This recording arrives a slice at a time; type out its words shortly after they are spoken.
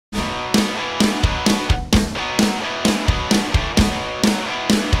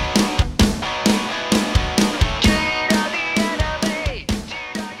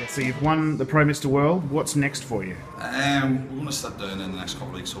you've won the Pro Mr World. What's next for you? We're going to sit down in the next couple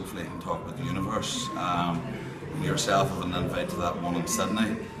of weeks, hopefully, and talk about the universe. Yourself have an invite to that one in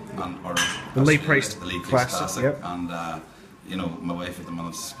Sydney, or the Lee Priest Classic, yep. And you know, my wife at the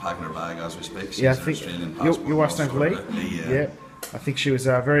minute's packing her bag as we speak. She's yeah, I think your wife's name's Lee. Yeah. I think she was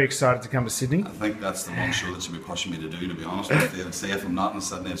very excited to come to Sydney. I think that's the one show that she'll be pushing me to do, to be honest with you. I'd say if I'm not in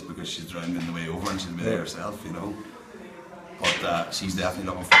Sydney, it's because she's driving me on the way over and she'll be there herself, you know. But she's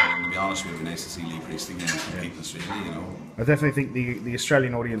definitely looking forward, and to be honest, it would be nice to see Lee Priest again and compete in Australia, you know. I definitely think the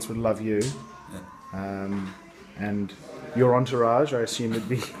Australian audience would love you. Yeah. And your entourage, I assume, would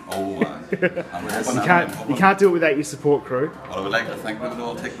be. Oh, you can't do it without your support crew. Well, I would like to think we would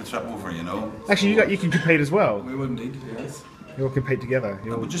all take the trip over, you know. Actually, you can compete as well. We would indeed, yes. You all compete together.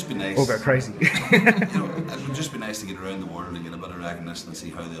 It would just be nice. All go crazy. You know, it would just be nice to get around the world and get a bit of recognition and see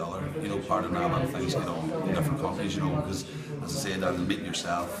how the other, you know, part of NABBA things get on in different countries, you know. Because, as I said, meeting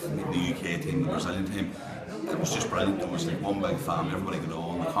yourself, meeting the UK team, the Brazilian team, it was just brilliant. It was like one big family, everybody got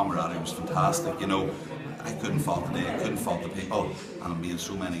on, the camaraderie was fantastic, you know. I couldn't fault the day, I couldn't fault the people, and I'm meeting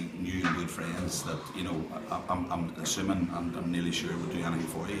so many new and good friends that, you know, I'm assuming and I'm nearly sure would do anything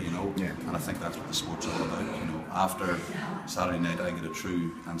for you, you know. Yeah. And I think that's what the sport's all about, you know. After Saturday night, I get a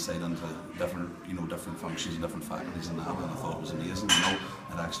true insight into different, you know, different functions and different faculties in NABBA, and I thought it was amazing, you know.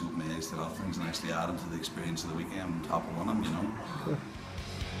 It actually opened my eyes to a lot of things and actually added to the experience of the weekend on top of winning, you know. Cool.